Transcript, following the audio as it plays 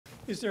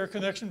Is there a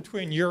connection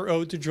between your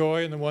Ode to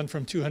Joy and the one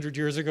from 200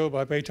 years ago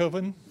by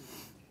Beethoven?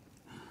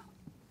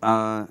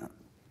 No.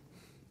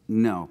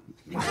 You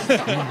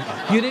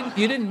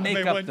didn't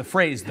make up the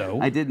phrase, though.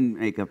 I didn't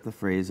make up the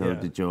phrase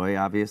Ode to Joy.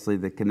 Obviously,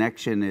 the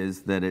connection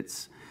is that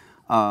it's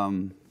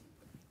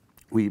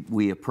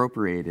we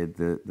appropriated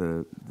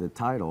the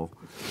title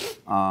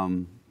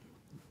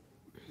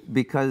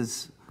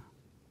because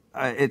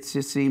it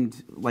just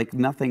seemed like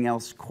nothing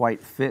else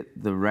quite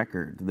fit the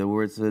record. There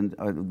was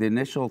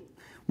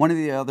one of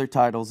the other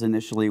titles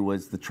initially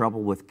was The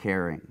Trouble with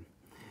Caring,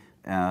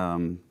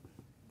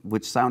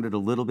 which sounded a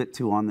little bit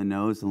too on the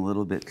nose and a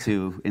little bit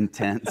too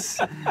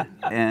intense.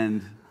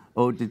 And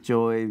Ode to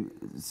Joy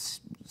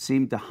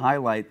seemed to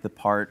highlight the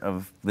part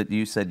of that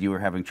you said you were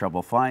having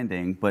trouble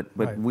finding, but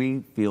right.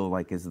 We feel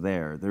like is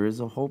there. There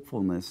is a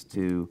hopefulness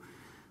to,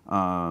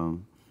 I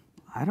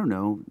don't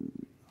know,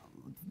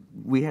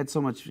 we had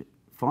so much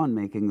fun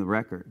making the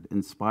record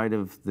in spite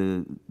of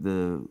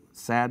the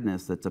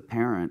sadness that's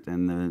apparent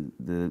and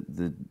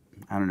the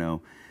I don't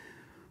know,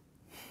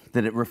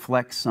 that it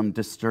reflects some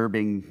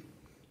disturbing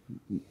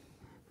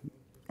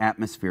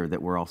atmosphere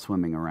that we're all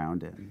swimming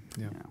around in.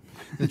 Yeah. You know.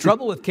 The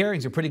Trouble with Caring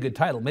is a pretty good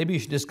title. Maybe you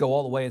should just go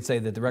all the way and say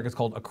that the record's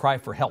called A Cry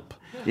for Help.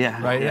 Yeah.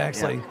 Right? Yeah,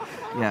 Actually.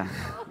 Yeah.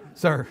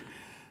 Sir.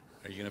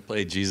 Are you going to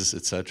play Jesus,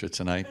 Etc.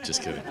 tonight?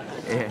 Just kidding.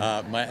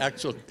 My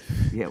actual...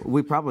 Yeah,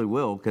 we probably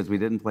will because we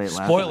didn't play it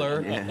last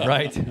Spoiler. night. Yeah.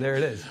 Right. There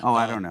it is. Oh,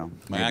 I don't know.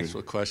 My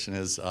actual question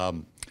is,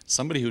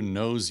 somebody who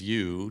knows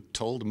you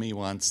told me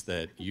once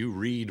that you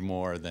read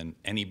more than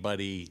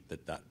anybody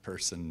that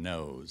person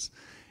knows.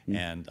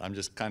 And I'm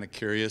just kind of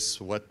curious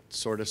what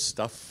sort of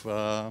stuff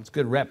it's a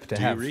good rep to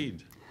have. Do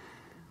you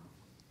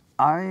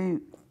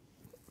read?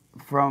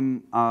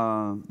 From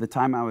the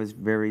time I was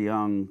very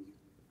young,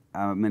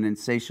 I'm an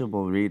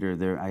insatiable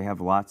reader. I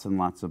have lots and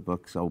lots of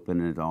books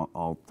open at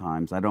all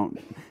times. I don't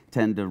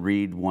tend to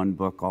read one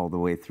book all the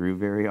way through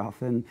very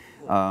often.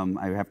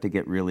 I have to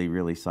get really,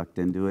 really sucked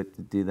into it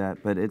to do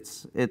that. But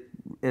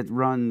it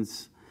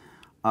runs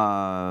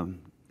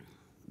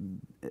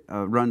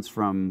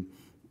from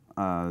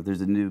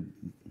there's a new,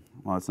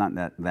 well, it's not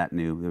that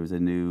new. There was a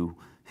new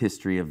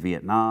history of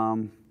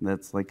Vietnam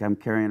that's like I'm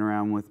carrying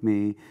around with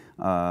me.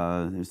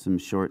 There's some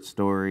short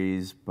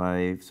stories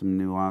by some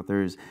new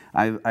authors.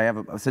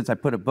 Since I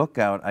put a book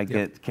out, I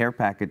get care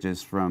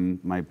packages from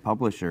my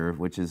publisher,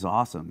 which is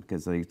awesome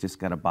because I just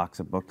got a box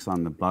of books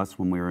on the bus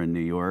when we were in New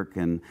York,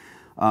 and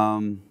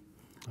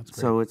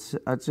so it's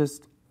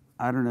just,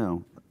 I don't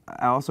know.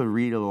 I also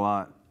read a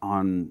lot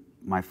on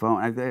my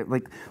phone.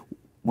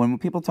 When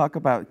people talk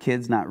about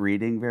kids not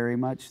reading very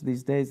much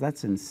these days,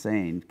 that's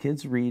insane.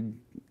 Kids read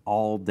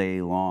all day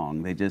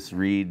long. They just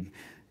read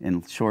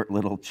in short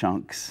little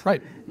chunks.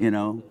 Right. You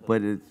know,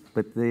 but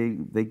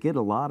they get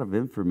a lot of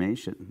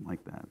information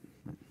like that.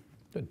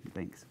 Good.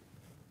 Thanks.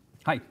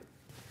 Hi.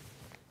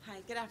 Hi,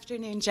 good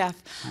afternoon,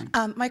 Jeff.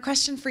 My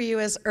question for you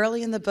is,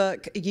 early in the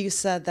book, you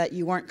said that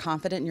you weren't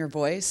confident in your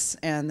voice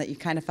and that you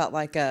kind of felt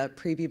like a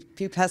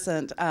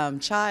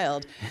prepubescent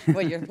child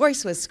when your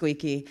voice was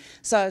squeaky.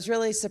 So I was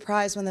really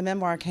surprised when the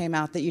memoir came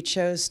out that you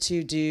chose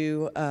to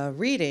do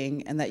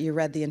reading and that you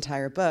read the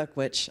entire book,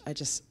 which I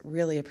just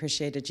really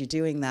appreciated you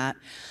doing that.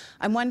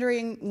 I'm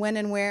wondering when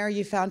and where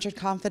you found your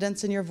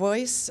confidence in your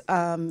voice,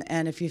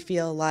 and if you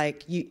feel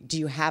like, do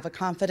you have a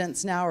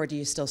confidence now, or do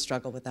you still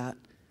struggle with that?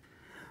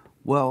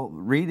 Well,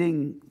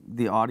 reading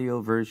the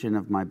audio version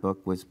of my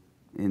book was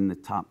in the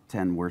top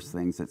 10 worst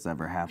things that's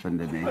ever happened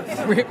to me.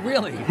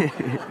 Really?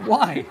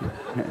 Why?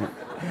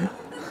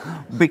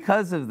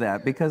 Because of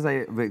that. Because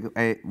I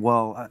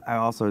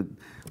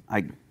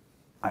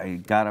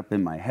got up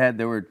in my head.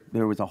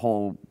 There was a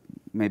whole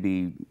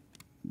maybe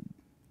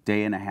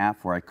day and a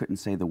half where I couldn't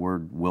say the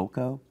word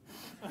Wilco.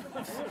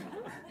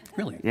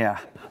 Really? Yeah.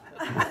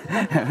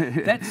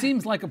 That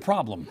seems like a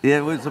problem.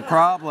 It was a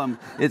problem.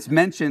 It's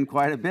mentioned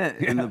quite a bit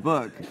in the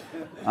book.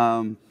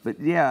 But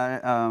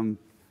yeah,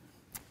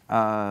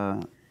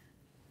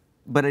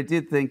 but I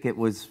did think it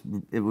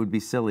would be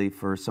silly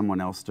for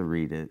someone else to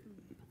read it.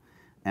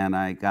 And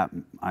I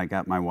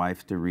got my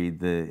wife to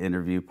read the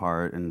interview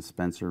part, and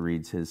Spencer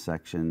reads his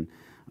section.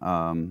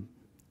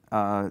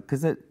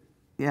 Because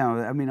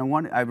I mean,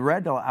 I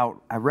read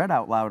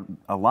out loud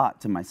a lot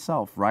to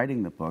myself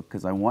writing the book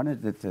because I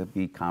wanted it to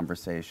be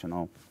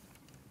conversational.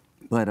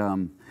 But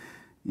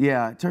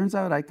yeah, it turns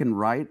out I can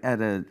write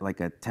at a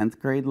 10th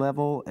grade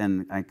level,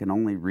 and I can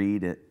only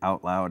read it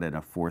out loud at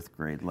a 4th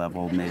grade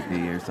level,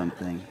 maybe, or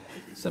something.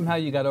 Somehow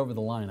you got over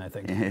the line, I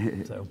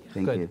think. So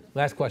Thank good. you.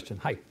 Last question.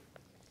 Hi.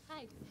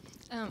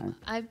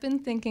 I've been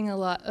thinking a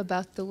lot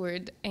about the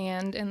word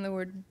and the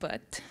word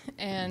but,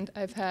 and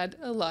I've had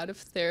a lot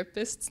of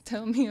therapists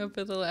tell me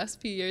over the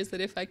last few years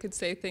that if I could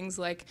say things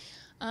like,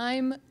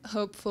 I'm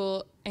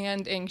hopeful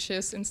and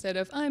anxious instead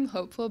of I'm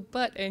hopeful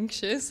but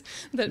anxious,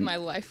 that my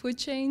life would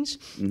change.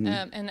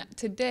 And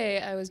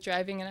today I was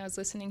driving and I was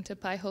listening to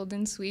Pi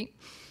Holden Sweet,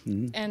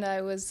 and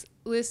I was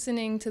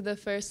listening to the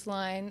first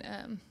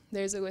line,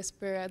 there's a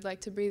whisper I'd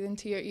like to breathe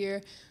into your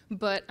ear,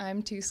 but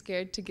I'm too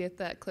scared to get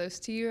that close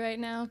to you right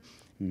now.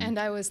 And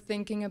I was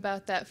thinking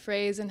about that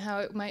phrase and how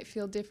it might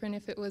feel different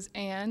if it was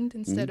and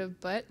instead of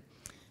but.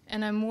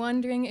 And I'm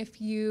wondering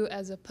if you,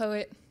 as a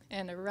poet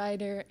and a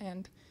writer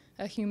and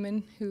a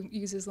human who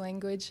uses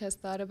language, has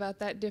thought about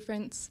that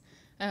difference,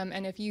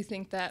 and if you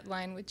think that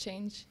line would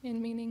change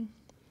in meaning.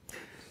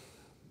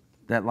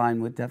 That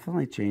line would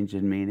definitely change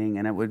in meaning,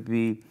 and it would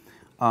be,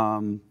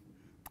 I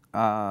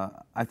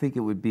think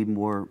it would be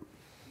more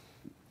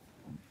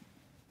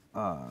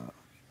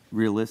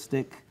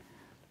realistic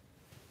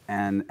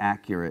and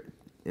accurate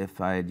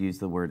if I had used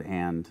the word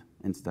and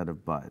instead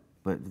of but.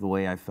 But the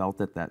way I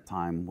felt at that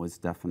time was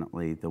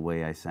definitely the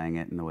way I sang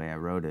it and the way I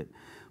wrote it.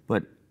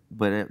 But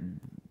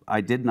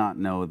I did not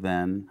know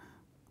then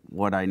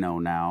what I know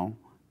now,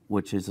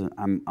 which is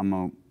I'm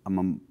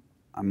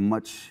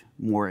much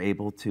more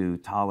able to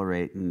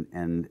tolerate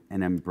and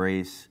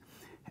embrace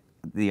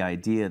the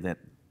idea that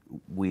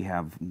we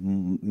have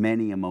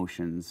many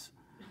emotions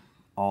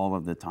all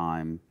of the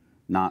time,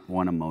 not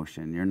one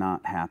emotion. You're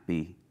not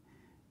happy.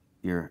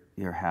 You're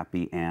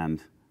happy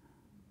and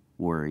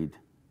worried.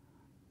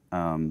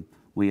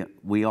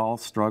 We all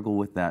struggle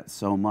with that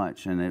so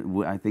much,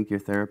 and I think your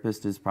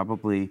therapist is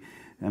probably,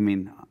 I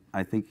mean,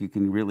 I think you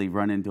can really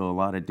run into a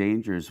lot of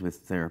dangers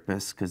with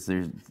therapists because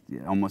there's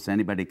almost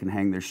anybody can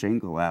hang their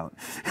shingle out,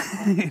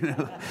 you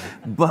know.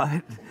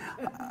 But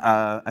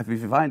if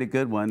you find a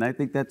good one, I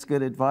think that's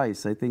good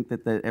advice. I think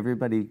that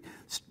everybody,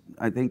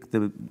 I think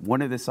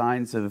one of the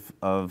signs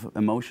of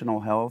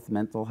emotional health,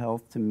 mental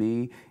health to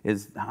me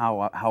is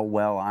how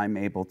well I'm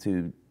able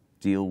to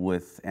deal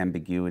with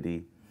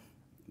ambiguity,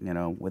 you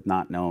know, with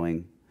not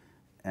knowing.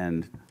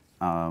 And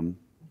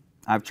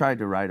I've tried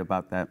to write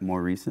about that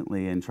more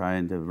recently and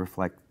trying to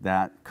reflect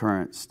that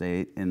current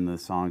state in the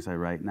songs I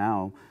write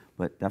now,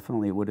 but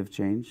definitely it would have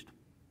changed.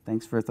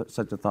 Thanks for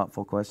such a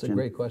thoughtful question. It's a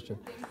great question.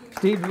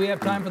 Steve, do we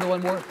have time for the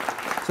one more?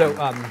 So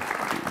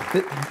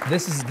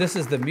this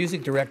is the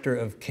music director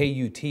of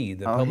KUT,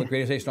 the public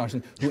radio station in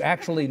Austin, who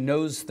actually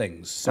knows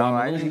things. So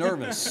I'm a little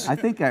nervous. I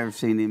think I've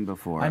seen him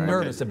before. I'm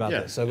nervous about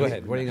this, so go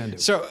ahead. What are you going to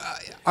do? So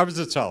I was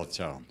at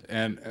Solitude,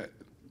 and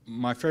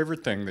my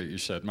favorite thing that you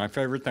said, my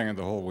favorite thing of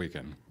the whole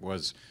weekend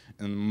was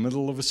in the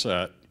middle of a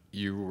set,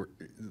 the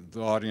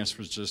audience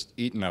was just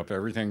eating up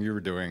everything you were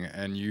doing,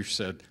 and you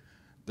said,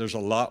 there's a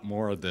lot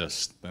more of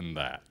this than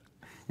that.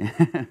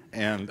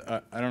 And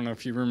I don't know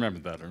if you remember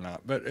that or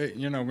not, but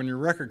you know, when your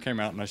record came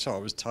out and I saw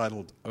it was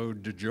titled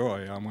Ode to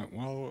Joy, I went,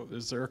 well,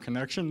 is there a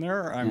connection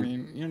there? I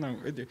mean, you know,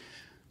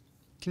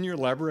 can you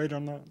elaborate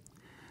on that?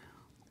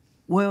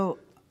 Well,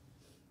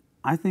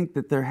 I think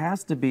that there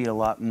has to be a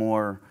lot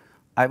more.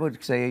 I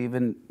would say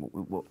even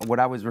what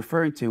I was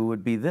referring to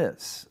would be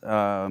this.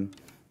 People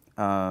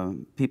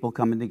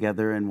coming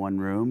together in one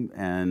room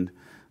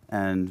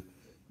and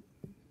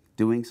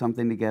doing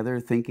something together,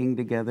 thinking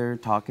together,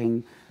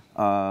 talking,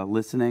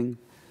 listening.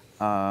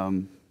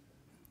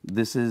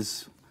 This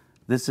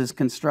is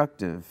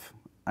constructive.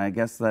 I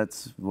guess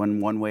that's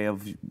one way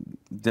of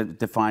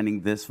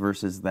defining this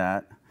versus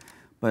that.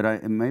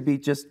 But maybe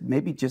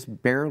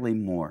just barely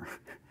more.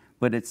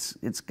 But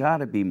it's got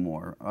to be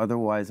more.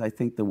 Otherwise, I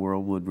think the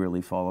world would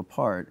really fall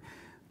apart.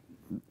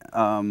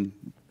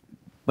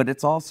 But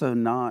it's also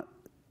not.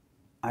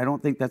 I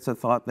don't think that's a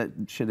thought that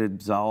should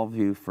absolve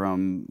you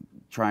from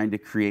trying to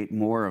create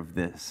more of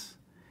this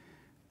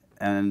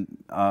and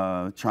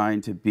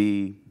trying to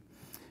be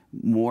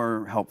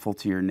more helpful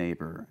to your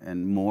neighbor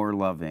and more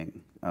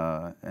loving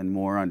and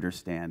more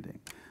understanding.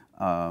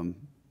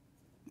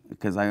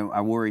 Because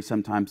I worry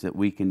sometimes that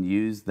we can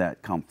use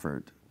that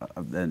comfort,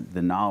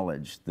 the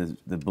knowledge,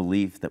 the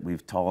belief that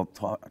we've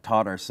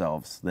taught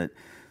ourselves that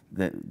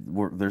there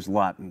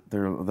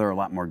are a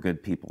lot more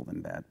good people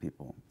than bad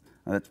people.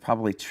 That's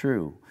probably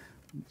true,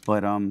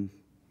 but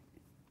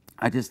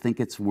I just think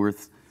it's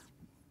worth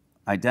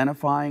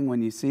identifying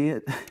when you see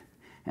it,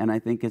 and I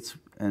think it's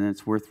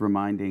worth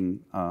reminding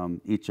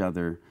each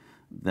other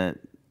that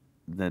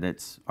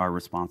it's our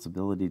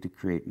responsibility to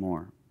create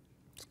more.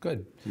 It's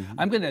good. Mm-hmm.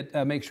 I'm going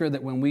to make sure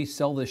that when we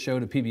sell this show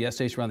to PBS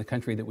stations around the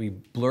country that we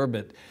blurb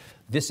it,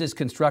 this is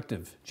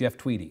constructive, Jeff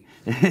Tweedy.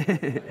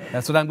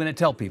 That's what I'm going to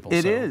tell people.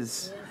 It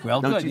is. Well,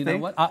 Don't good. You know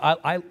what?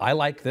 I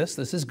like this.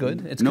 This is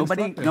good. It's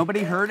constructive.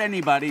 Nobody hurt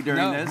anybody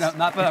during this. No,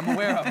 not that I'm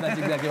aware of. That's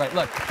exactly right.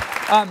 Look,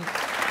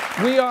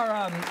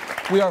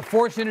 we are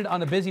fortunate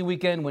on a busy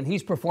weekend when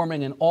he's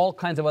performing and all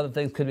kinds of other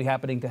things could be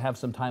happening to have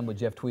some time with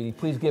Jeff Tweedy.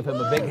 Please give him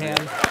a big hand.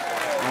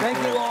 Thank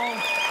you all.